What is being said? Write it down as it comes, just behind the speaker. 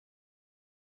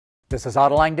This is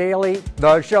Autoline Daily,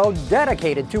 the show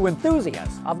dedicated to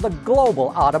enthusiasts of the global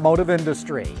automotive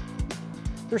industry.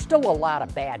 There's still a lot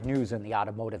of bad news in the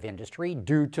automotive industry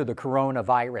due to the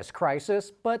coronavirus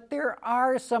crisis, but there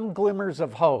are some glimmers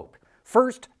of hope.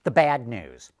 First, the bad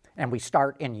news, and we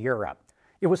start in Europe.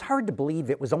 It was hard to believe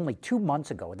it was only 2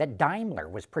 months ago that Daimler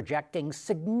was projecting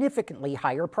significantly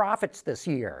higher profits this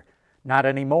year. Not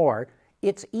anymore.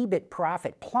 Its EBIT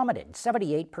profit plummeted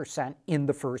 78% in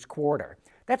the first quarter.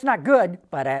 That's not good,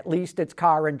 but at least its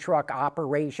car and truck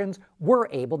operations were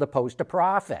able to post a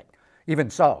profit. Even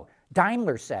so,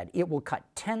 Daimler said it will cut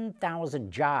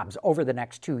 10,000 jobs over the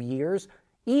next 2 years,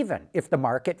 even if the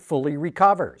market fully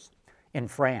recovers. In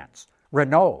France,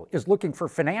 Renault is looking for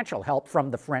financial help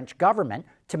from the French government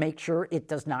to make sure it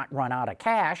does not run out of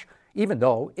cash, even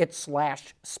though it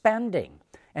slashed spending.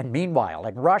 And meanwhile,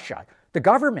 in Russia, the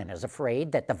government is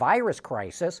afraid that the virus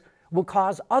crisis will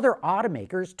cause other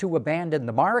automakers to abandon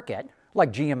the market,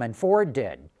 like GM and Ford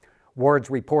did. Wards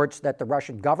reports that the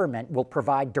Russian government will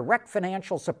provide direct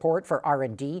financial support for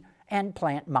R&D and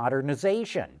plant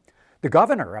modernization. The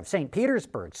governor of St.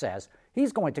 Petersburg says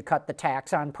he's going to cut the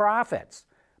tax on profits.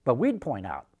 But we'd point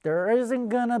out there isn't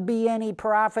going to be any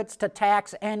profits to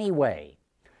tax anyway.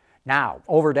 Now,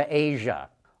 over to Asia.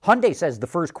 Hyundai says the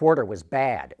first quarter was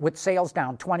bad, with sales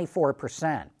down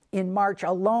 24%. In March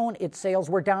alone, its sales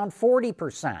were down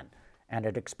 40%, and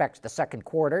it expects the second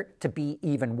quarter to be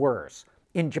even worse.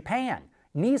 In Japan,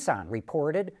 Nissan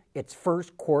reported its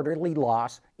first quarterly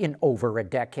loss in over a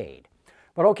decade.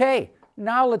 But okay,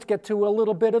 now let's get to a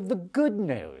little bit of the good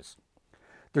news.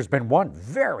 There's been one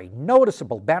very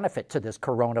noticeable benefit to this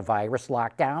coronavirus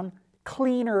lockdown: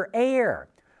 cleaner air.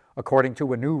 According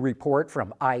to a new report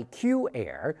from IQ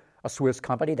Air, a Swiss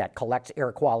company that collects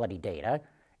air quality data,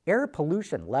 air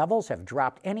pollution levels have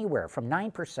dropped anywhere from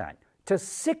 9% to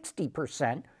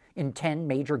 60% in 10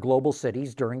 major global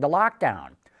cities during the lockdown.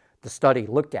 The study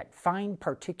looked at fine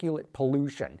particulate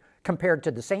pollution compared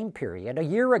to the same period a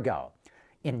year ago.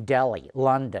 In Delhi,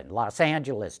 London, Los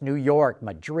Angeles, New York,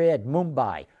 Madrid,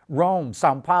 Mumbai, Rome,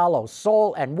 Sao Paulo,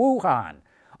 Seoul, and Wuhan,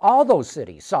 all those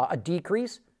cities saw a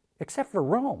decrease, except for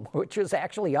Rome, which is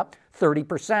actually up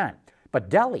 30%. But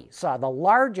Delhi saw the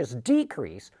largest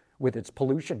decrease, with its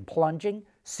pollution plunging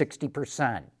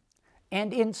 60%.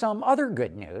 And in some other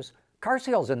good news, car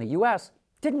sales in the U.S.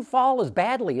 didn't fall as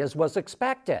badly as was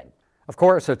expected. Of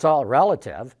course, it's all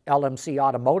relative. LMC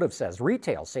Automotive says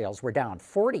retail sales were down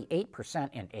 48%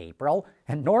 in April,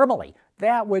 and normally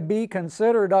that would be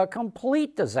considered a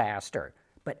complete disaster.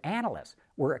 But analysts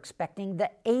were expecting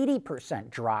the 80%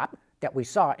 drop that we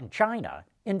saw in China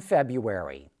in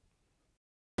February.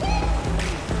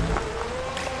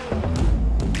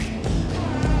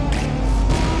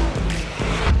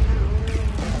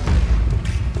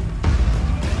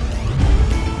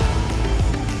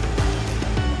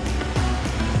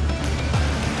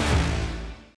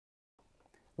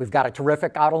 We've got a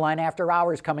terrific Autoline After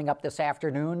Hours coming up this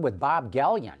afternoon with Bob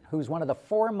Gellion, who's one of the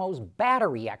foremost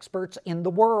battery experts in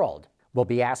the world. We'll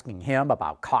be asking him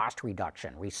about cost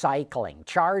reduction, recycling,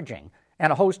 charging,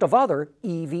 and a host of other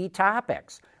EV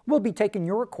topics. We'll be taking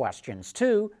your questions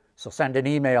too, so send an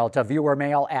email to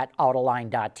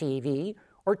viewermail@autoline.tv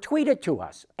or tweet it to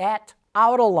us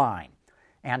 @Autoline.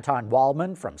 Anton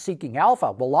Waldman from Seeking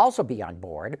Alpha will also be on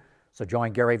board, so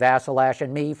join Gary Vasilash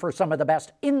and me for some of the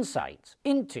best insights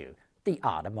into the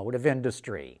automotive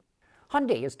industry.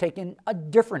 Hyundai has taken a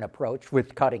different approach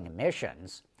with cutting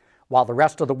emissions. While the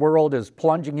rest of the world is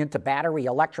plunging into battery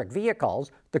electric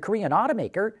vehicles, the Korean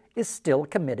automaker is still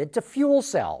committed to fuel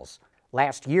cells.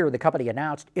 Last year, the company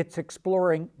announced it's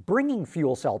exploring bringing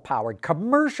fuel cell-powered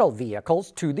commercial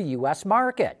vehicles to the U.S.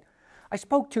 market. I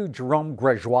spoke to Jerome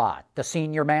Gregoire, the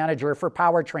senior manager for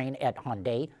powertrain at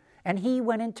Hyundai, and he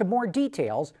went into more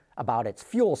details about its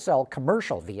fuel cell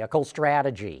commercial vehicle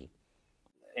strategy.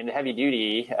 In heavy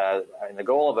duty, and the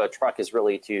goal of a truck is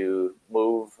really to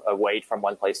move a weight from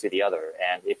one place to the other.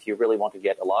 And if you really want to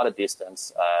get a lot of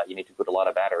distance, you need to put a lot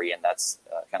of battery, and that's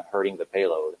kind of hurting the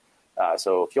payload.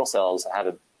 So fuel cells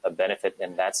have a benefit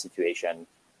in that situation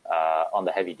on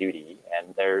the heavy duty.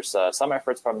 And there's some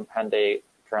efforts from Hyundai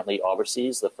currently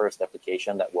overseas. The first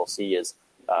application that we'll see is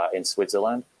in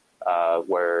Switzerland,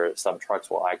 where some trucks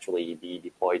will actually be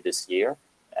deployed this year.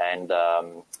 And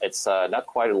it's not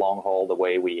quite a long haul the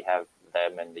way we have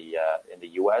them in the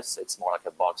U.S. It's more like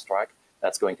a box truck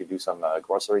that's going to do some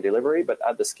grocery delivery, but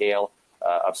at the scale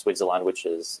of Switzerland, which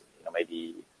is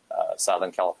maybe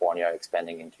Southern California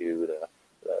expanding into the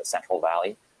Central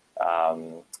Valley.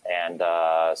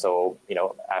 So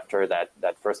after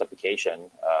that first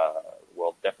application,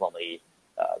 we'll definitely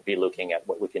be looking at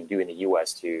what we can do in the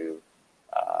U.S. to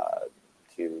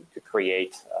to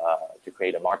create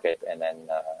a market and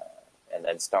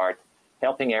then start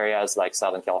helping areas like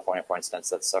Southern California, for instance,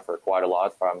 that suffer quite a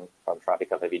lot from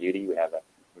traffic of heavy duty. We have a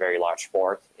very large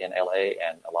port in LA,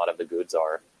 and a lot of the goods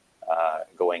are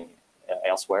going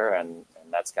elsewhere, and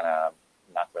that's kind of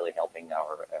not really helping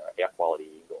our air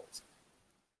quality goals.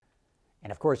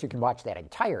 And of course, you can watch that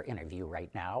entire interview right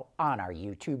now on our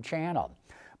YouTube channel.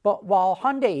 But while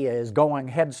Hyundai is going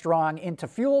headstrong into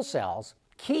fuel cells,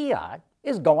 Kia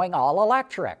is going all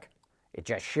electric. It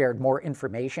just shared more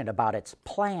information about its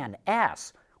Plan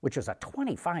S, which is a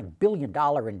 $25 billion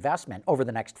investment over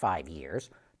the next 5 years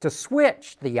to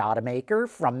switch the automaker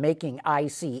from making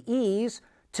ICEs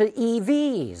to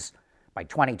EVs. By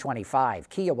 2025,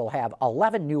 Kia will have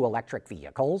 11 new electric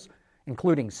vehicles,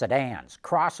 including sedans,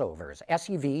 crossovers,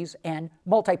 SUVs, and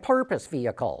multi-purpose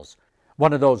vehicles.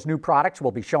 One of those new products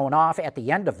will be shown off at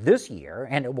the end of this year,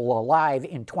 and it will arrive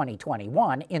in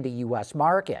 2021 in the U.S.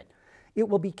 market. It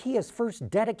will be Kia's first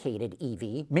dedicated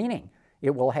EV, meaning it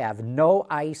will have no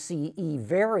ICE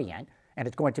variant, and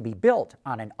it's going to be built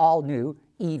on an all-new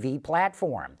EV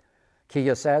platform.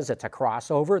 Kia says it's a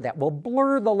crossover that will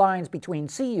blur the lines between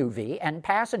CUV and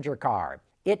passenger car.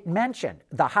 It mentioned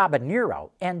the Habanero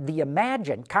and the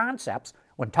Imagine concepts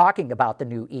when talking about the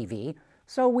new EV,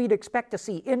 so we'd expect to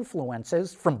see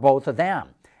influences from both of them.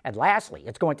 And lastly,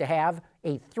 it's going to have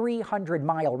a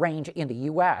 300-mile range in the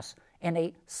U.S. and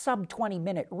a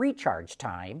sub-20-minute recharge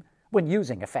time when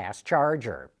using a fast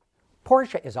charger.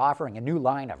 Porsche is offering a new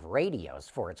line of radios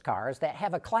for its cars that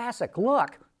have a classic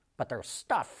look, but they're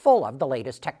stuffed full of the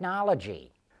latest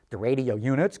technology. The radio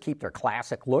units keep their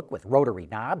classic look with rotary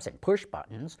knobs and push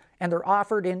buttons, and they're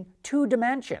offered in 2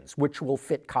 dimensions, which will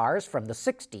fit cars from the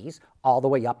 60s all the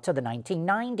way up to the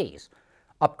 1990s.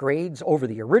 Upgrades over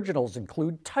the originals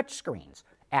include touchscreens,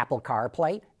 Apple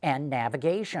CarPlay, and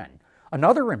navigation.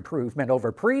 Another improvement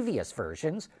over previous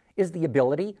versions is the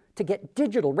ability to get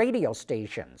digital radio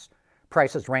stations.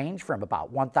 Prices range from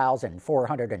about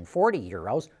 1,440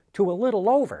 euros to a little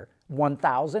over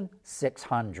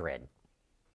 1,600.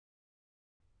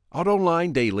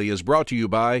 AutoLine Daily is brought to you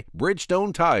by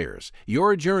Bridgestone Tires.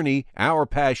 Your journey, our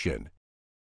passion.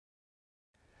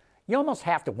 You almost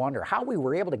have to wonder how we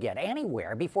were able to get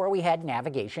anywhere before we had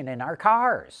navigation in our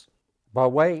cars. But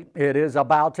wait, it is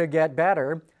about to get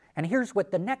better. And here's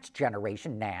what the next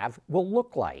generation nav will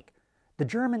look like. The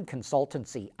German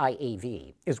consultancy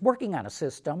IAV is working on a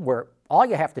system where all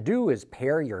you have to do is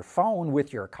pair your phone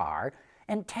with your car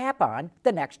and tap on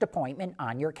the next appointment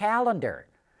on your calendar.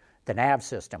 The nav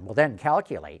system will then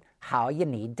calculate how you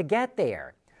need to get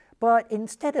there. But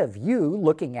instead of you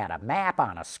looking at a map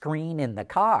on a screen in the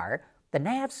car, the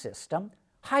nav system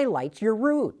highlights your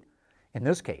route. In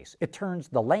this case, it turns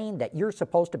the lane that you're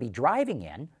supposed to be driving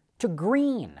in to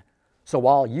green. So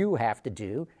all you have to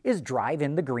do is drive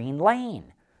in the green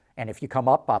lane. And if you come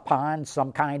up upon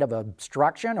some kind of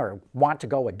obstruction or want to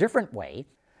go a different way,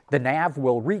 the nav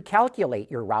will recalculate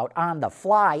your route on the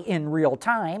fly in real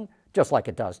time, just like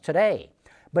it does today.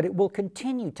 But it will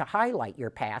continue to highlight your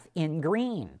path in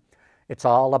green. It's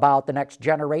all about the next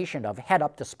generation of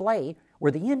head-up display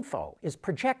where the info is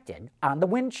projected on the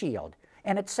windshield.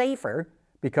 And it's safer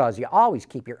because you always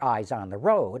keep your eyes on the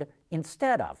road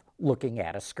instead of looking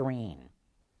at a screen.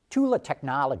 Tula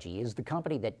Technology is the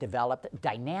company that developed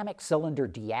dynamic cylinder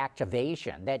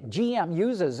deactivation that GM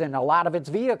uses in a lot of its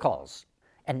vehicles.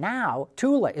 And now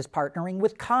Tula is partnering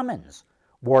with Cummins.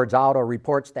 Ward's Auto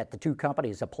reports that the two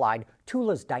companies applied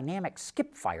Tula's dynamic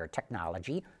skip-fire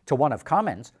technology to one of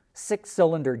Cummins'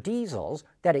 6-cylinder diesels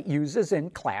that it uses in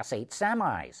Class 8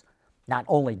 semis. Not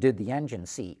only did the engine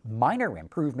see minor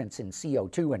improvements in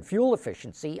CO2 and fuel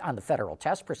efficiency on the federal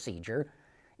test procedure,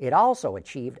 it also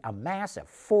achieved a massive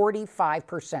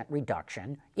 45%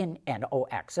 reduction in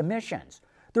NOx emissions.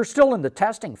 They're still in the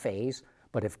testing phase,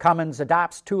 but if Cummins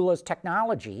adopts Tula's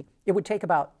technology, it would take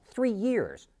about 3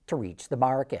 years to reach the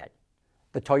market.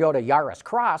 The Toyota Yaris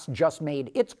Cross just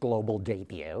made its global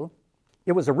debut.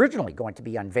 It was originally going to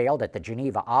be unveiled at the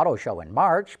Geneva Auto Show in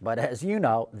March, but as you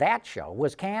know, that show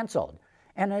was canceled.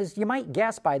 And as you might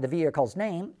guess by the vehicle's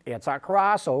name, it's a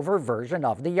crossover version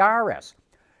of the Yaris.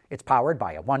 It's powered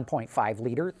by a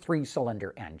 1.5-liter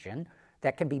 3-cylinder engine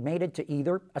that can be mated to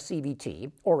either a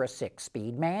CVT or a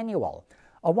 6-speed manual.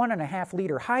 A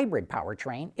 1.5-liter hybrid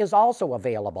powertrain is also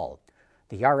available.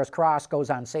 The Yaris Cross goes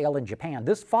on sale in Japan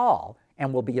this fall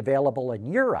and will be available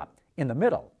in Europe in the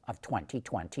middle of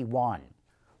 2021.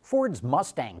 Ford's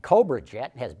Mustang Cobra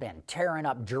Jet has been tearing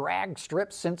up drag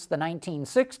strips since the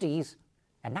 1960s,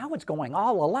 and now it's going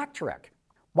all electric.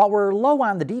 While we're low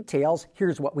on the details,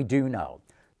 here's what we do know.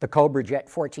 The Cobra Jet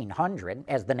 1400,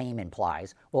 as the name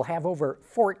implies, will have over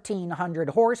 1,400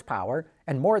 horsepower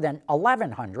and more than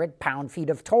 1,100 pound-feet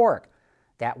of torque.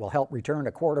 That will help return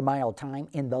a quarter-mile time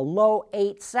in the low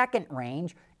 8-second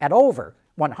range at over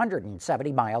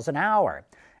 170 miles an hour.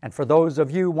 And for those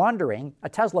of you wondering, a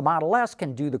Tesla Model S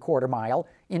can do the quarter mile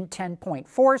in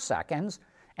 10.4 seconds,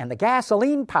 and the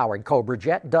gasoline-powered Cobra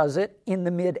Jet does it in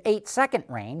the mid 8-second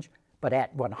range, but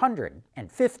at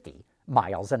 150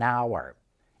 miles an hour.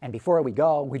 And before we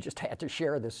go, we just had to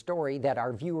share the story that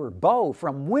our viewer Bo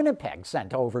from Winnipeg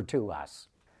sent over to us.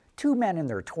 2 men in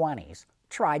their 20s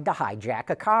tried to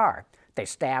hijack a car. They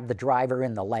stabbed the driver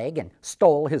in the leg and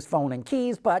stole his phone and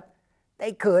keys, but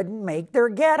they couldn't make their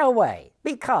getaway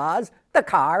because the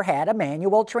car had a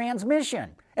manual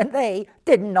transmission and they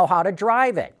didn't know how to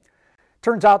drive it.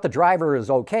 Turns out the driver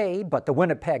is okay, but the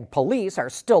Winnipeg police are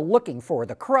still looking for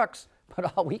the crooks,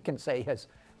 but all we can say is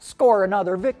score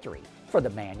another victory for the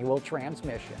manual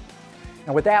transmission.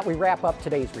 And with that, we wrap up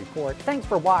today's report. Thanks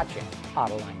for watching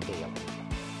Autoline Daily.